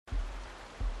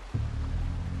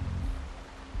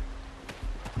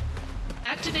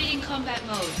Activating combat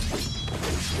mode.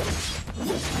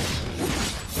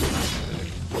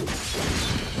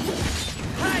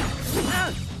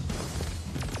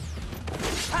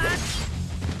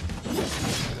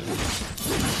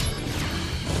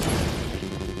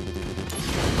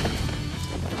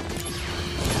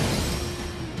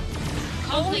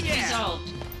 Conflict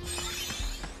resolved.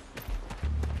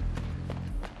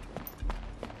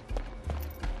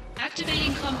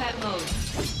 Activating combat mode.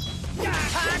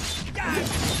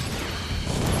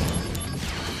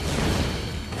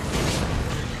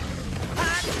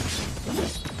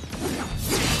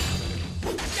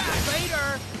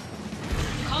 Later.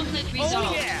 Conflict resolved.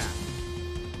 Oh yeah.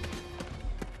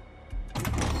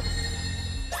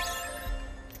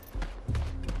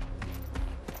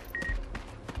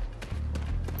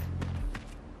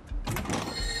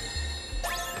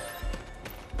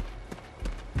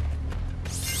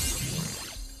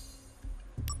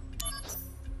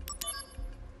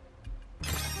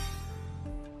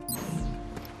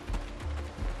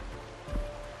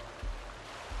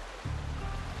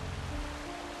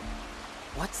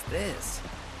 What's this?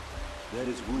 That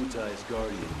is Wu Tai's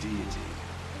guardian deity,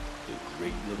 the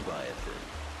Great Leviathan.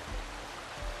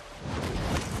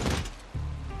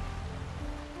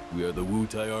 We are the Wu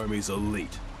Tai Army's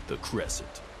elite, the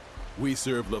Crescent. We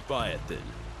serve Leviathan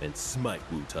and smite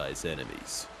Wu Tai's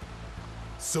enemies.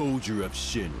 Soldier of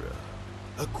Shinra,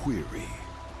 a query.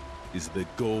 Is the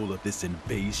goal of this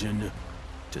invasion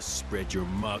to spread your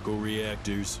Mako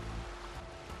reactors?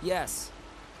 Yes.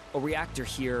 A reactor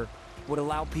here would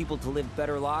allow people to live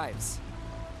better lives.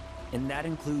 And that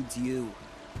includes you.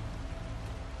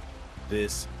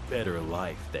 This better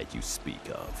life that you speak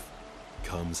of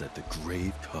comes at the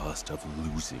grave cost of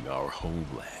losing our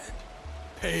homeland.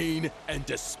 Pain and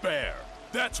despair.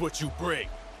 That's what you bring.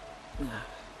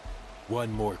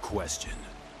 One more question.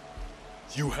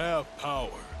 You have power,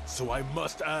 so I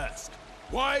must ask,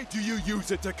 why do you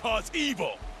use it to cause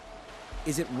evil?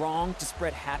 Is it wrong to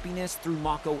spread happiness through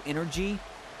Mako energy?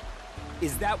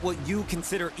 Is that what you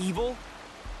consider evil?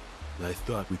 I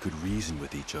thought we could reason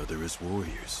with each other as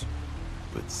warriors,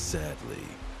 but sadly,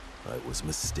 I was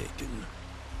mistaken.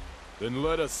 Then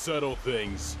let us settle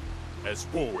things as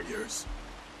warriors.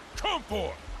 Come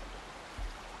forth!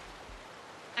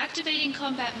 Activating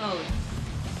combat mode.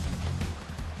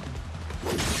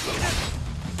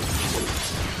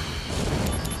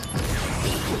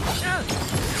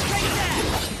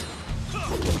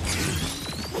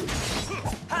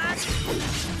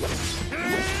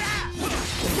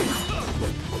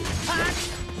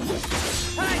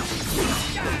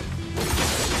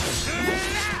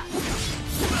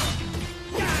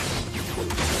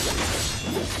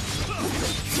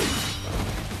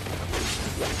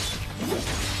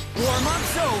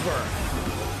 Warm-up's over.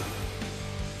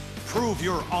 Prove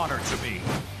your honor to me.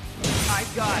 I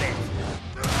got it.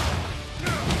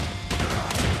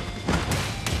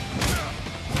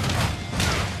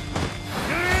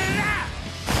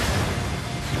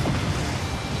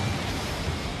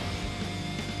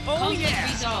 Oh Conflict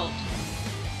yeah. resolved.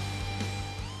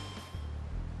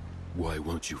 Why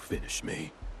won't you finish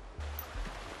me?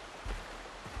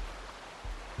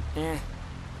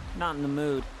 Not in the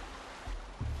mood.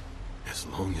 As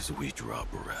long as we draw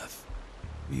breath,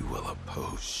 we will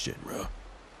oppose Shinra.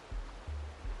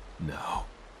 Now,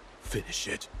 finish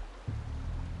it.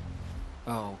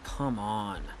 Oh, come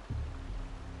on.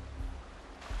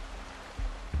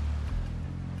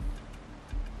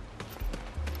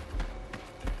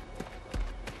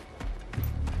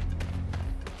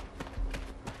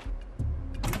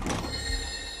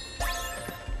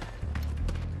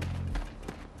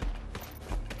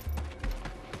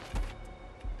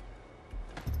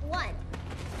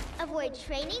 Avoid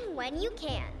training when you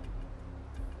can.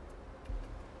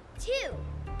 2.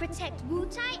 Protect Wu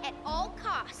Tai at all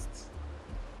costs.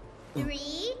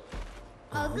 3.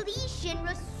 Ugly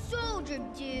Shinra soldier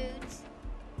dudes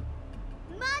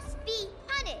must be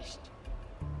punished.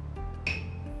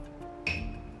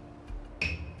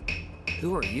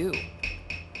 Who are you?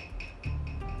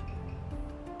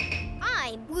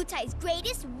 I'm Wu Tai's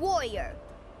greatest warrior.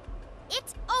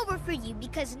 It's over for you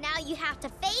because now you have to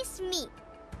face me.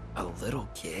 A little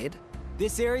kid?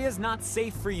 This area's not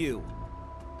safe for you.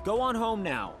 Go on home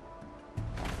now.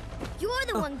 You're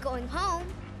the one going home.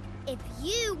 If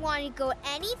you want to go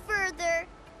any further,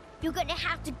 you're gonna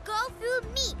have to go through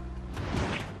me.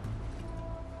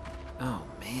 Oh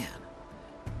man.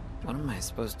 What am I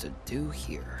supposed to do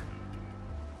here?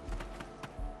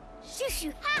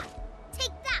 Shoo-shoo ha!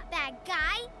 Take that, bad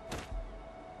guy!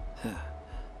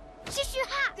 Shoo-shoo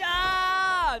ha!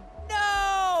 Ah!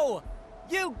 No!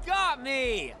 You got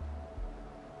me!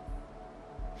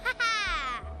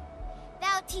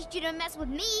 teach you to mess with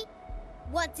me.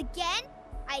 Once again,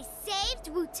 I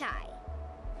saved Wutai.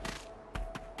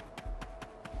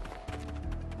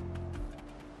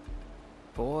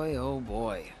 Boy, oh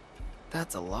boy.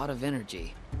 That's a lot of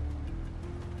energy.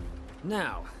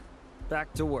 Now,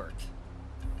 back to work.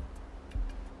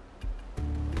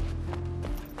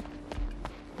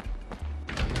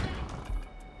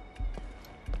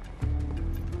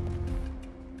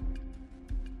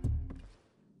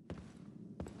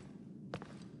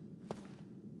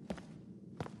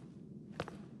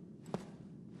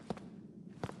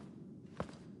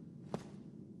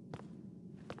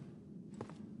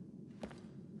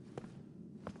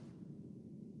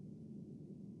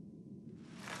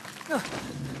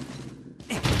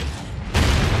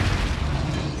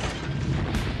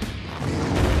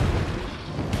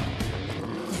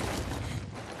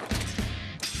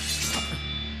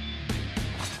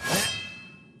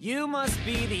 You must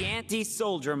be the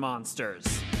anti-soldier monsters.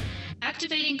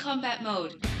 Activating combat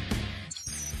mode.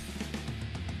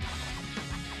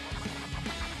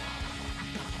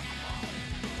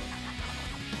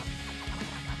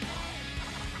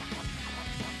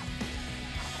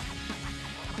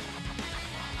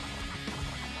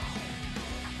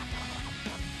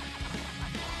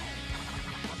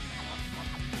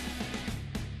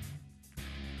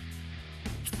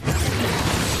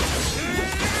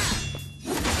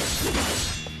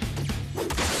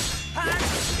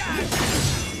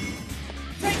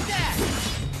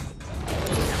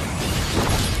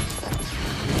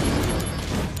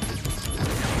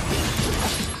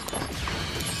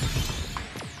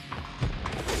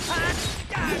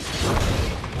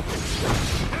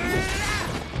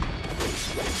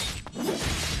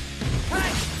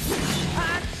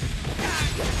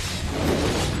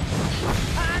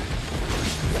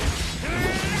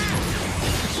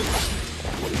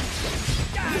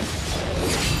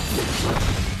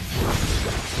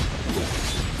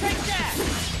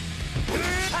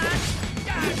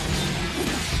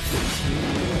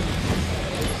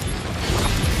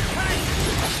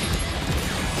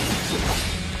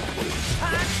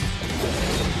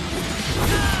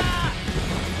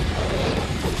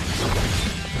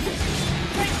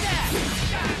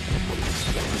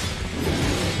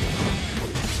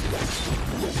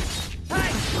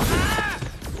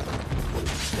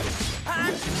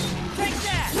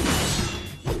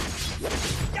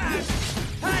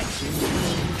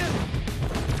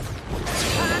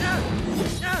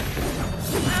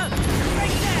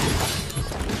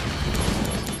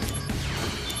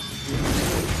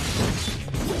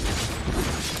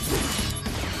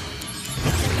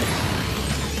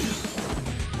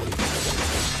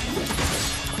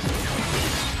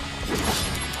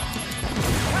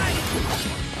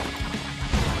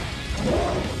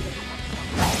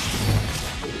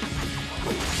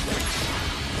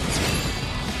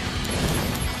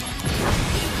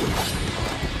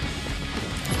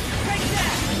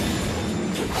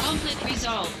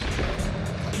 Resolved.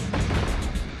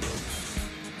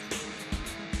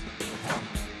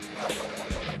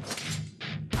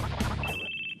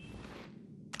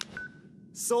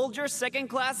 Soldier Second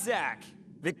Class Zack,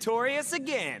 victorious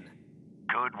again.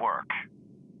 Good work.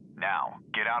 Now,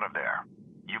 get out of there.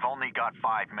 You've only got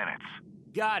 5 minutes.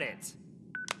 Got it.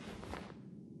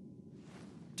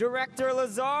 Director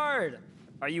Lazard,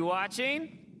 are you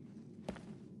watching?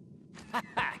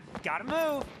 Haha, gotta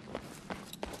move.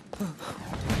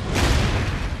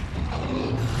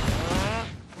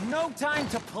 No time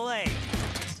to play.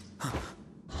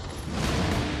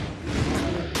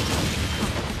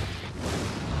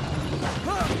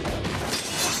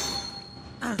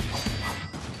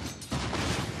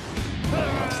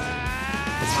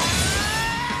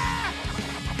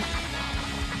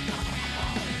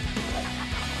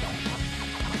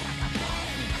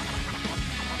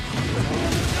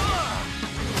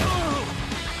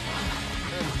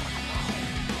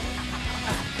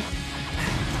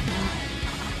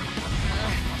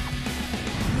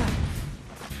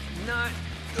 Not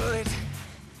good.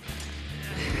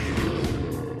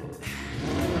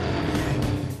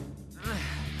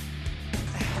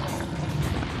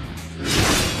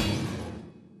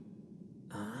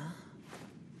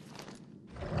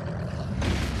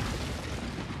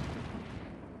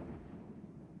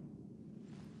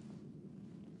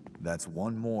 That's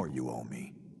one more you owe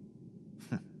me.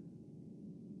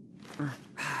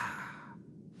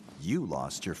 You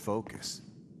lost your focus.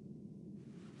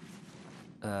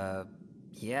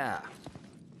 Yeah.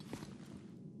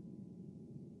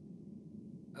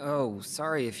 Oh,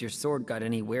 sorry if your sword got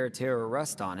any wear, tear, or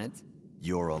rust on it.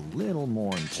 You're a little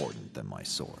more important than my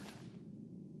sword.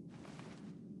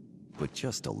 But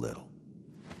just a little.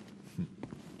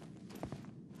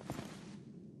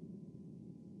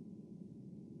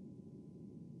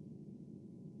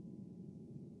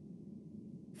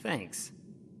 Thanks.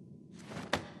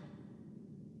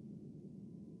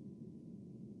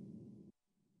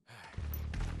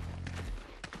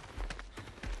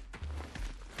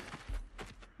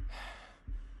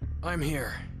 I'm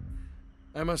here.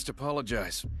 I must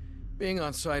apologize. Being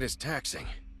on site is taxing.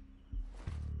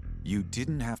 You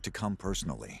didn't have to come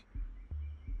personally.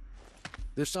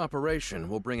 This operation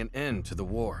will bring an end to the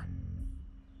war.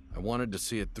 I wanted to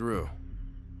see it through.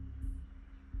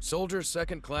 Soldier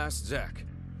Second Class Zach.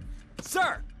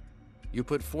 Sir! You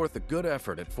put forth a good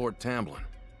effort at Fort Tamblin.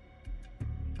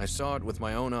 I saw it with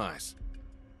my own eyes.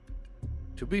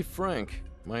 To be frank,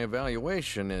 my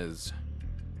evaluation is...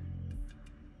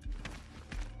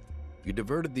 You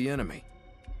diverted the enemy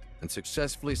and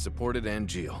successfully supported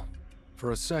Angeal.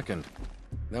 For a second,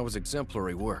 that was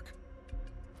exemplary work.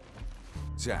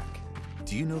 Zach,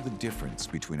 do you know the difference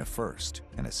between a first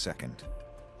and a second?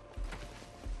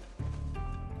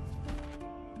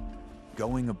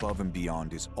 Going above and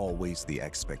beyond is always the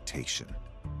expectation.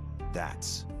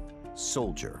 That's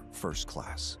Soldier First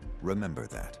Class. Remember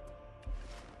that.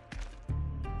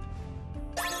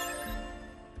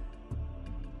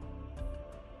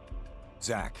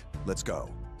 Zach, let's go.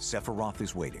 Sephiroth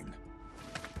is waiting.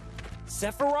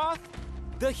 Sephiroth?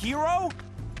 The hero?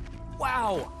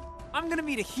 Wow! I'm gonna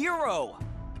meet a hero!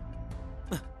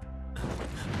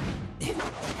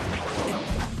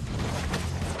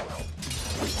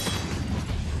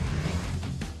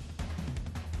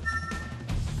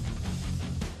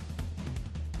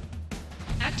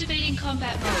 Activating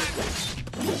combat mode.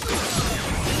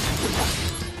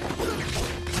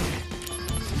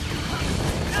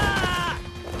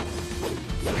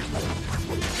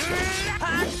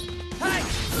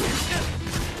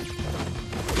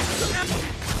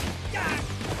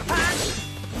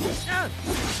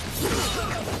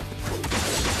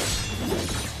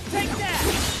 Take that!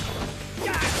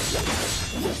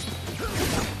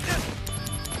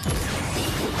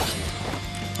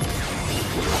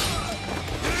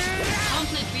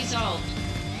 Conflict resolved.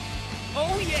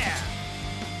 Oh yeah!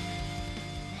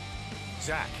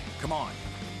 Zach, come on.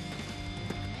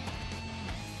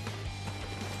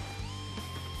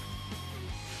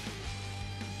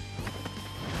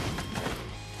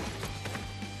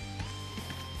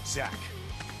 Zach,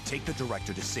 take the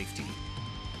director to safety.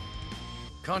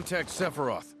 Contact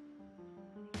Sephiroth.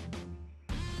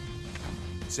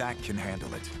 Zach can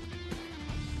handle it.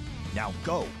 Now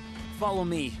go! Follow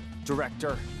me,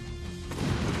 Director.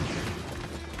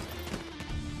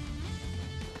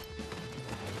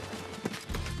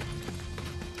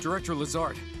 Director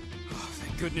Lazard. Oh,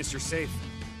 thank goodness you're safe.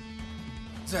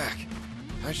 Zach,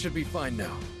 I should be fine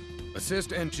now.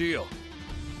 Assist Angeal.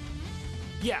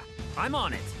 Yeah, I'm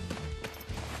on it.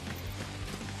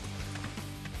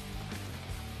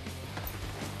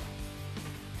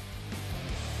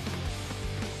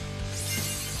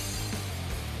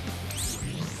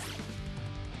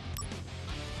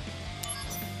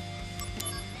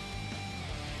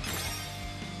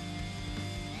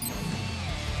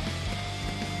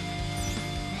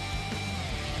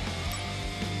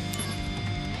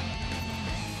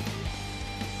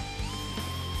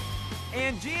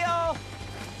 Angeal!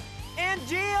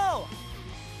 Angeal!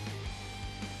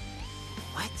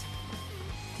 What?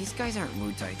 These guys aren't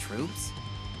Wutai troops.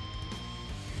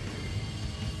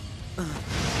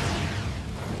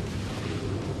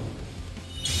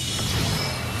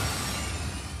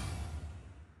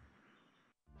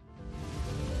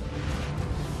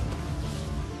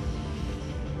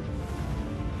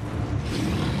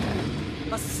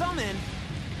 A summon?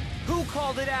 Who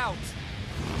called it out?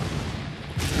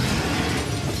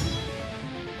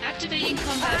 Activating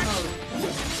combat mode.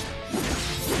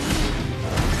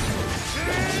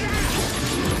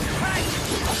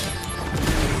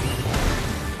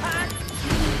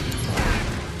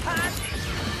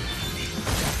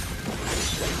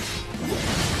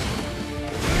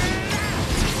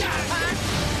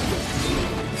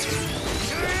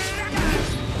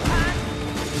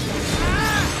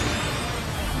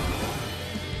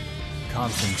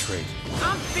 Concentrate.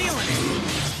 I'm feeling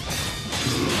it!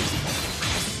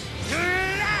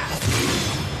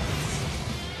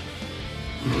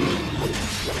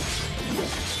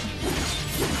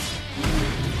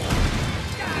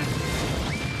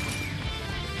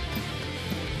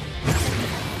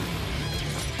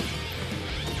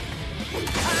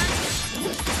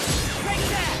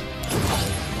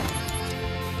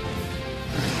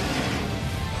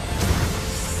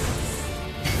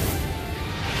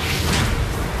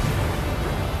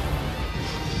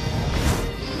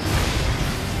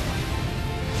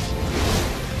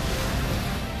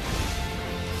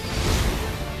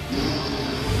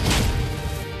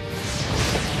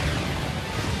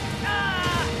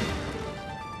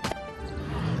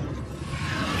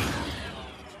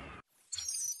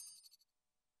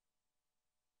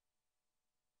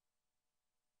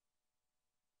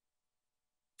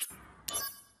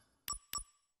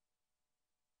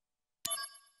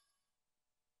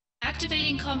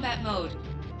 Activating combat mode.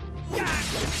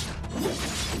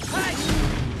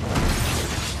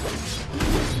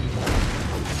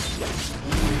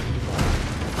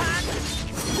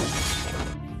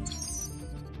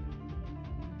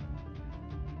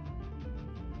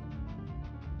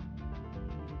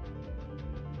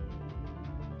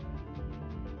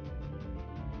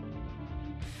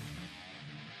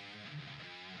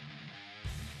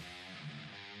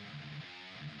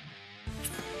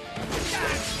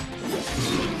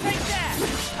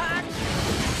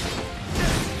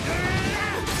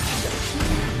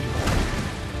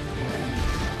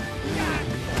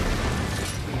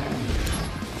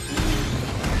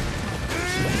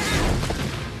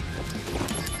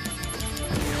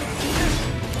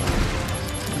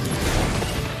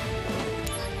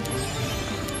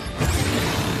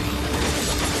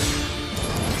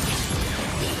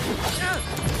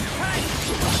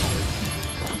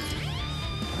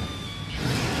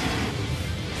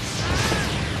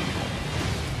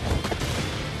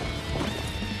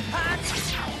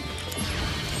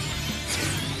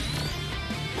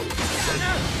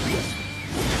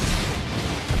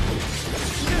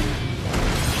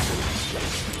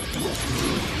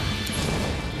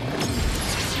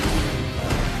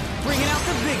 Bringing out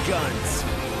the big guns.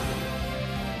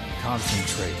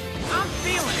 Concentrate. I'm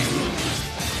feeling it.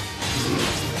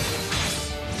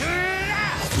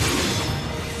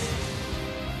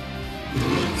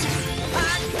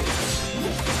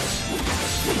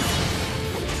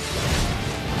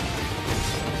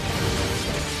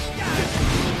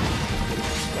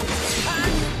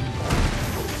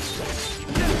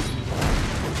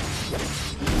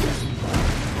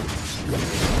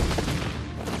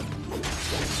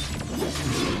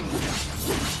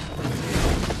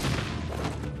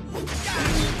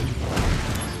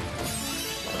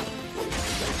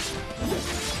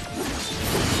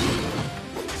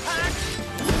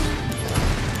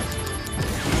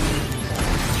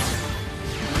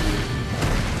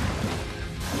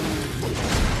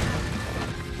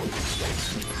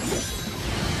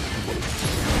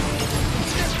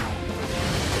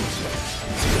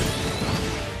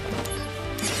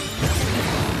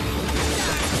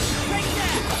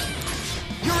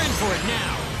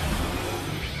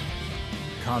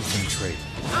 Concentrate.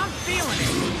 I'm feeling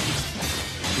it.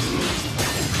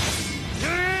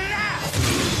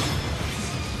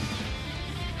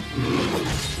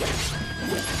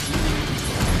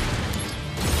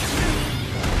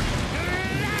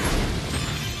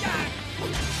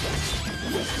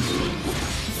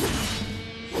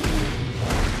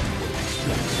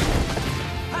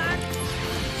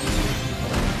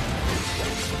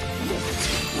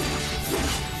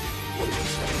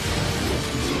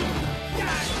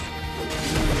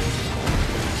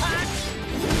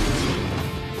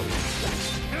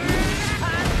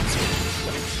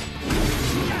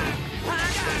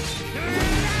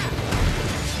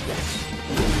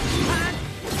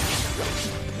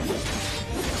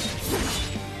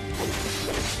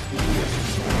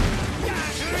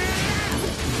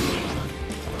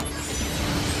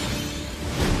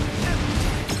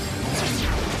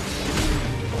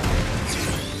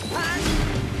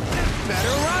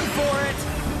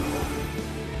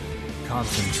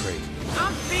 Concentrate.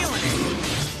 I'm feeling it.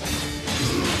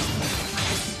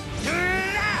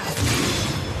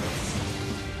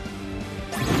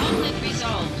 Conflict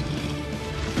resolved.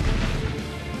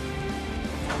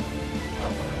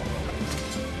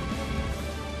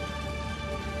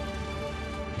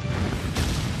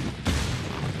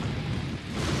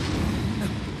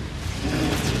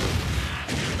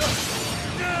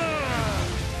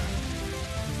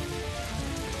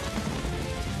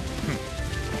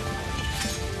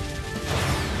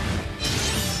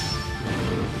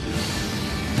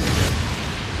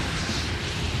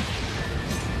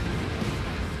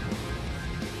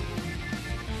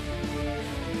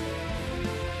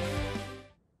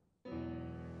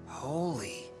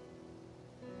 Holy.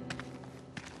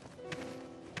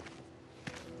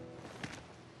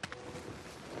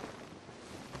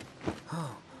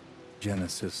 Oh,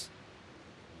 Genesis.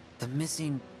 the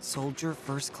missing soldier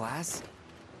first class?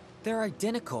 They're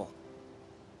identical.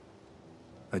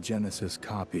 A Genesis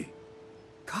copy.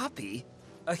 Copy?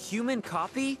 A human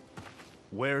copy?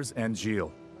 Where's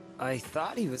Angeal? I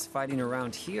thought he was fighting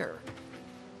around here.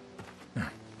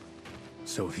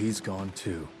 So he's gone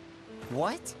too.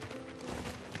 What?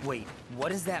 Wait, what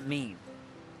does that mean?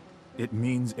 It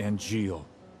means Angeal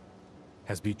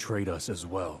has betrayed us as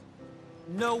well.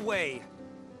 No way!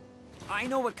 I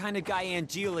know what kind of guy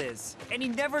Angeal is, and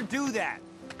he'd never do that!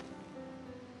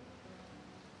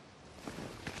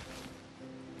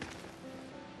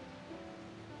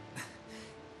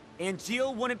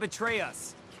 Angeal wouldn't betray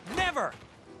us. Never!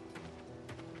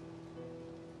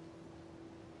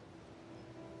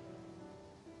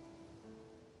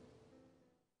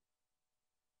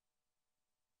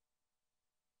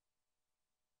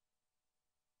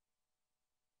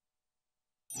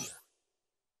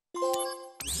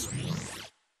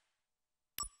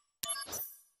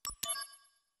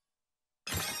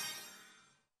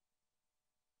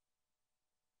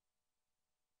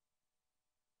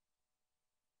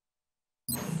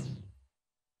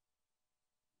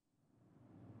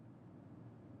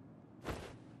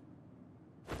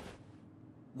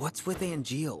 What's with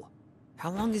Angeal? How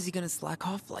long is he gonna slack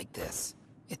off like this?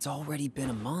 It's already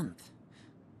been a month.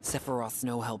 Sephiroth's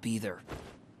no help either.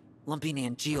 Lumping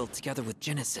Angeal together with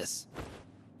Genesis.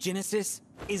 Genesis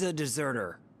is a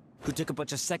deserter who took a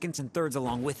bunch of seconds and thirds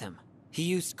along with him. He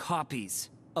used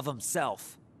copies of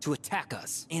himself to attack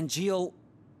us. Angeal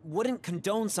wouldn't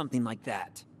condone something like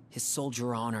that. His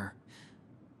soldier honor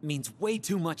means way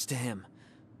too much to him.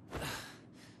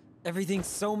 Everything's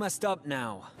so messed up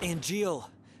now. Angeal,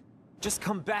 just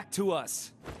come back to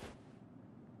us.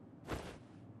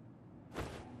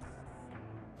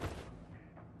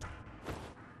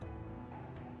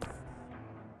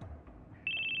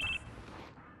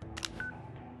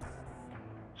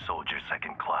 Soldier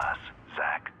second class,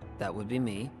 Zach. That would be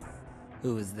me.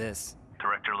 Who is this?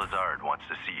 Director Lazard wants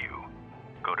to see you.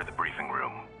 Go to the briefing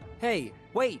room. Hey,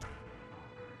 wait!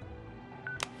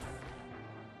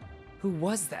 Who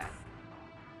was that?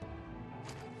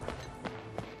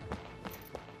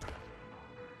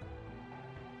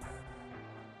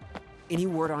 Any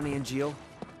word on Angeal?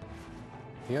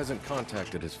 He hasn't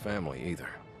contacted his family either.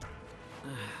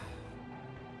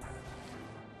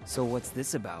 So what's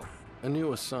this about? A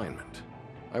new assignment.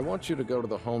 I want you to go to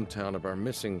the hometown of our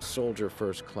missing soldier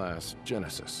first class,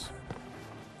 Genesis.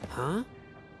 Huh?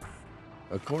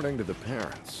 According to the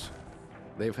parents,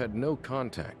 they've had no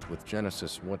contact with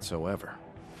Genesis whatsoever.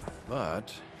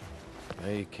 But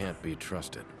they can't be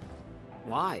trusted.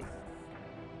 Why?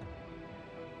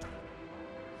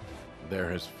 They're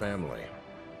his family.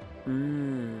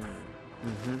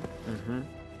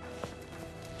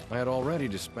 I had already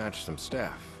dispatched some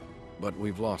staff, but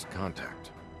we've lost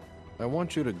contact. I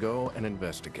want you to go and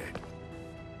investigate.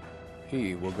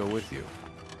 He will go with you.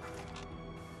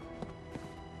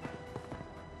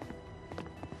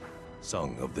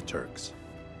 Song of the Turks.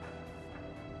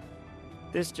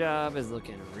 This job is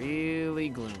looking really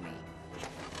gloomy.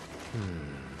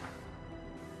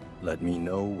 Let me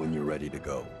know when you're ready to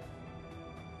go.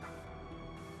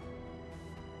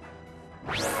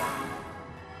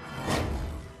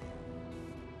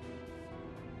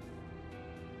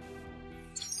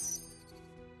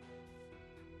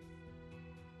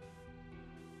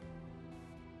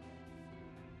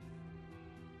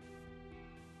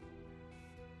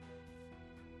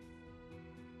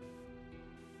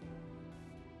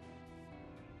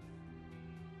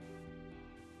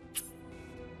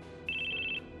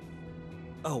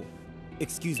 Oh,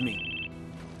 excuse me.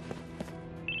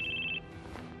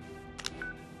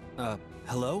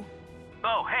 Hello?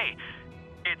 Oh, hey!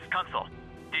 It's Kunzel.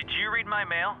 Did you read my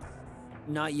mail?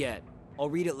 Not yet. I'll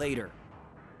read it later.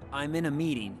 I'm in a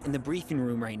meeting in the briefing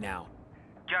room right now.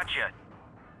 Gotcha.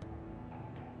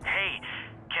 Hey,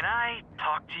 can I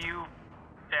talk to you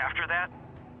after that?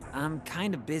 I'm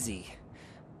kinda busy,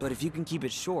 but if you can keep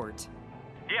it short...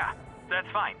 Yeah, that's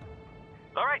fine.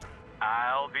 All right,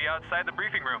 I'll be outside the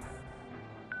briefing room.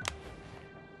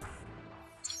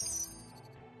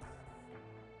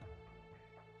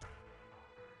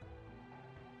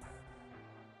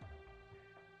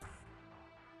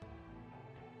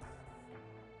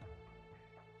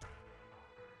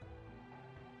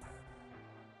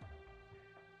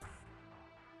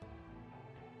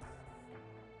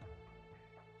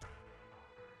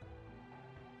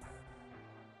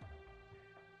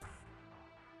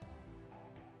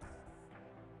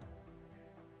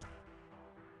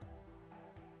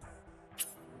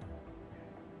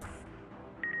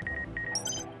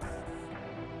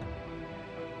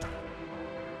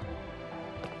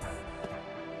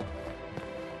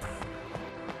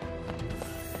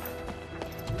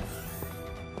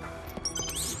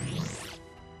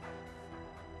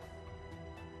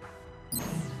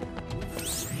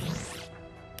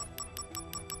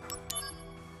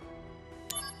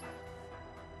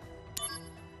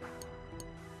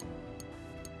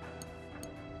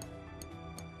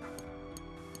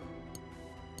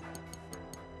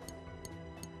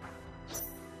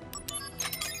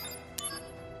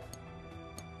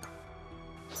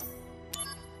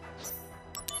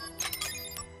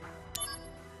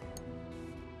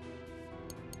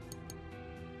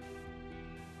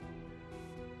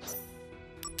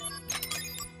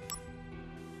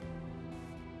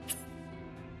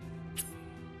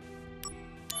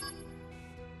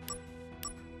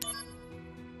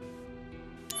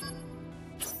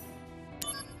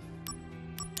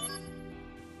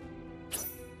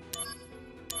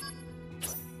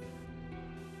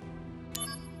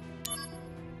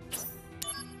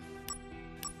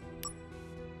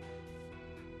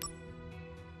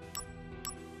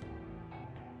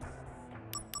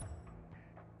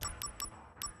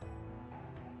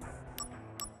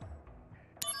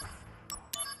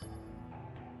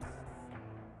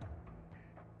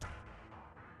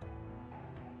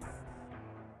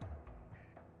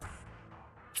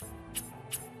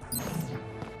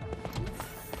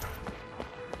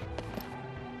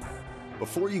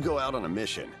 Before you go out on a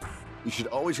mission, you should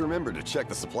always remember to check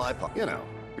the supply pod. You know.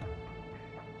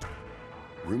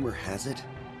 Rumor has it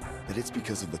that it's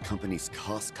because of the company's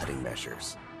cost-cutting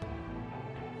measures.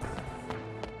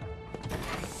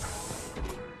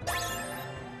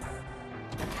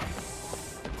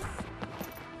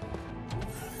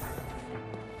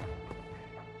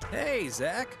 Hey,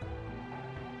 Zach.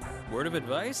 Word of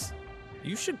advice?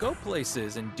 You should go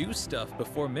places and do stuff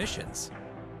before missions.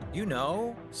 You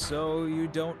know, so you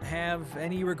don't have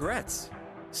any regrets.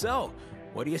 So,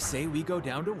 what do you say we go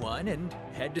down to 1 and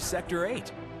head to Sector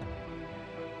 8?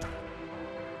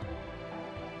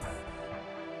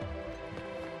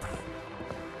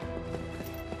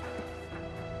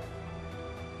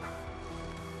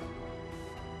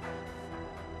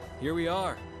 Here we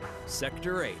are,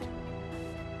 Sector 8.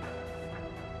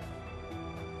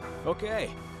 Okay,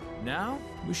 now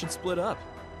we should split up.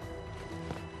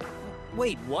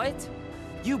 Wait, what?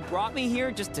 You brought me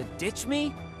here just to ditch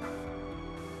me?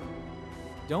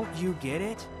 Don't you get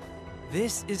it?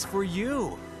 This is for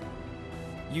you.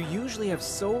 You usually have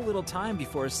so little time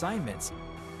before assignments,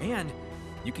 and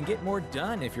you can get more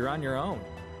done if you're on your own.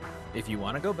 If you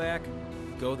want to go back,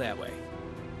 go that way.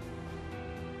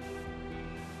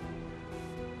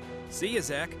 See ya,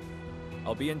 Zach.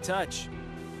 I'll be in touch.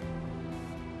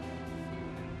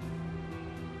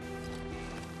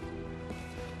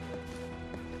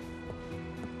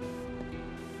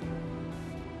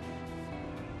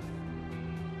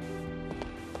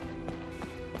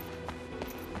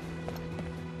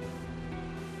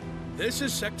 This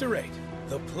is Sector 8,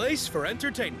 the place for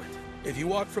entertainment. If you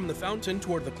walk from the fountain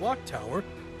toward the clock tower,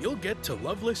 you'll get to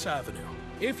Loveless Avenue.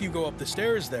 If you go up the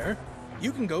stairs there,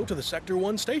 you can go to the Sector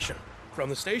 1 station. From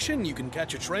the station, you can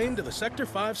catch a train to the Sector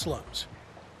 5 slums.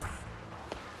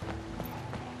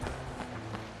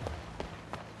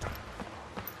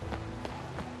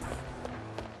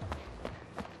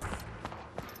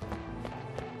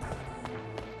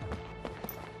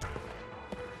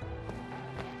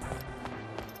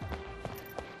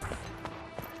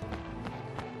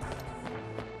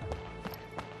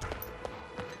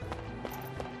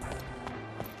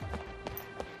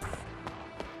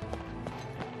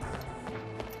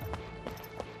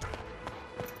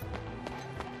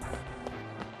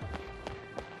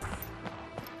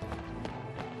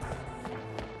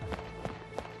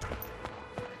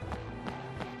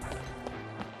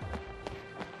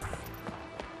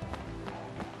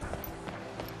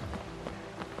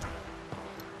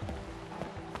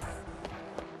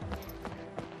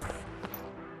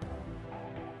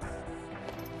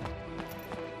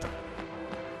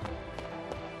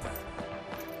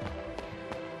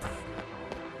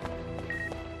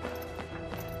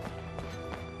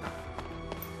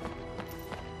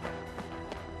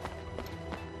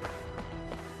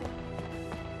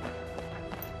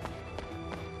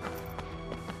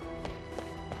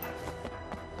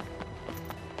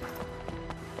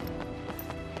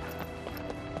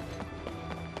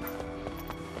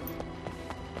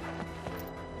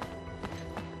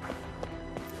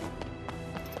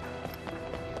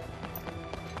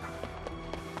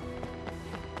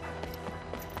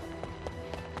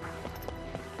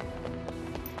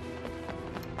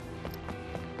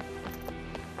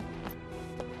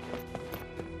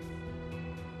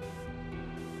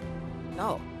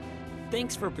 Oh,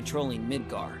 thanks for patrolling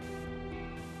Midgar.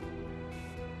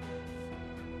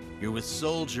 You're with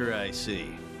Soldier, I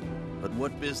see. But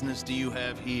what business do you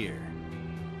have here?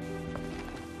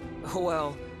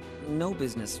 Well, no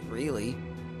business, really.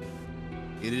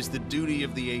 It is the duty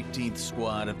of the 18th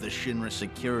Squad of the Shinra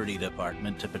Security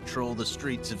Department to patrol the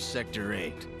streets of Sector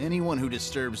 8. Anyone who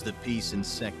disturbs the peace in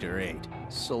Sector 8,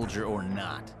 soldier or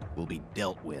not, will be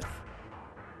dealt with.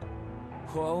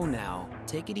 Whoa now,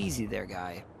 take it easy there,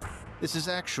 guy. This is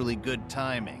actually good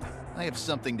timing. I have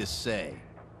something to say.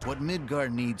 What Midgar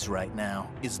needs right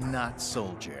now is not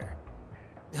Soldier.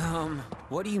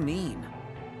 What do you mean?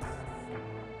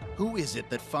 Who is it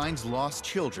that finds lost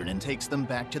children and takes them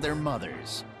back to their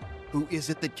mothers? Who is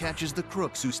it that catches the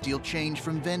crooks who steal change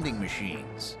from vending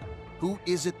machines? Who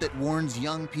is it that warns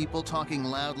young people talking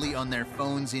loudly on their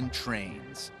phones in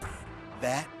trains?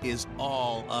 That is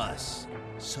all us.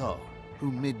 So,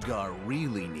 who Midgar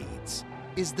really needs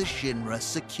is the Shinra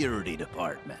Security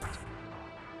Department.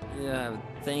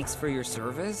 Thanks for your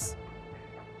service?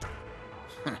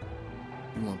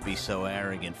 You won't be so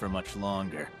arrogant for much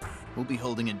longer. We'll be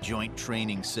holding a joint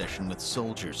training session with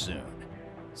Soldier soon.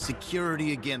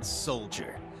 Security against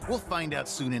Soldier. We'll find out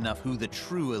soon enough who the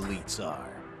true elites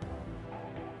are.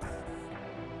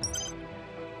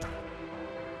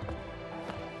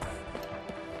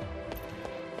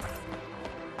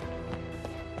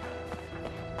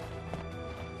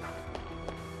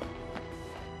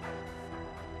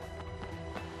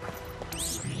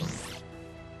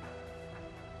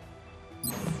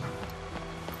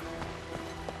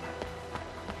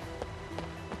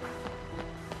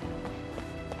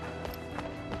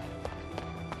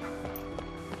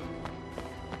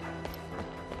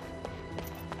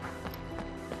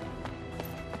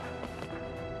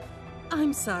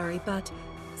 I'm sorry, but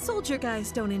soldier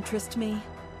guys don't interest me.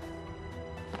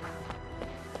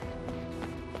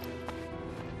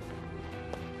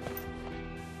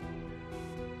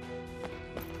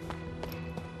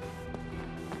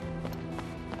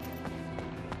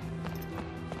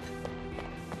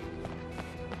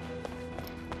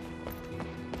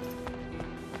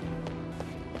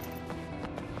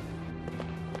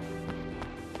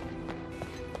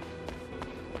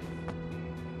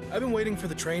 I've been waiting for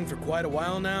the train for quite a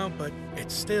while now, but it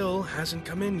still hasn't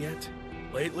come in yet.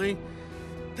 Lately,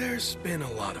 there's been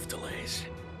a lot of delays.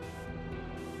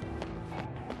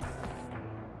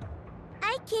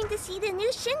 I came to see the new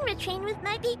Shinra train with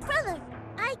my big brother.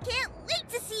 I can't wait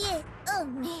to see it. Oh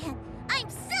man,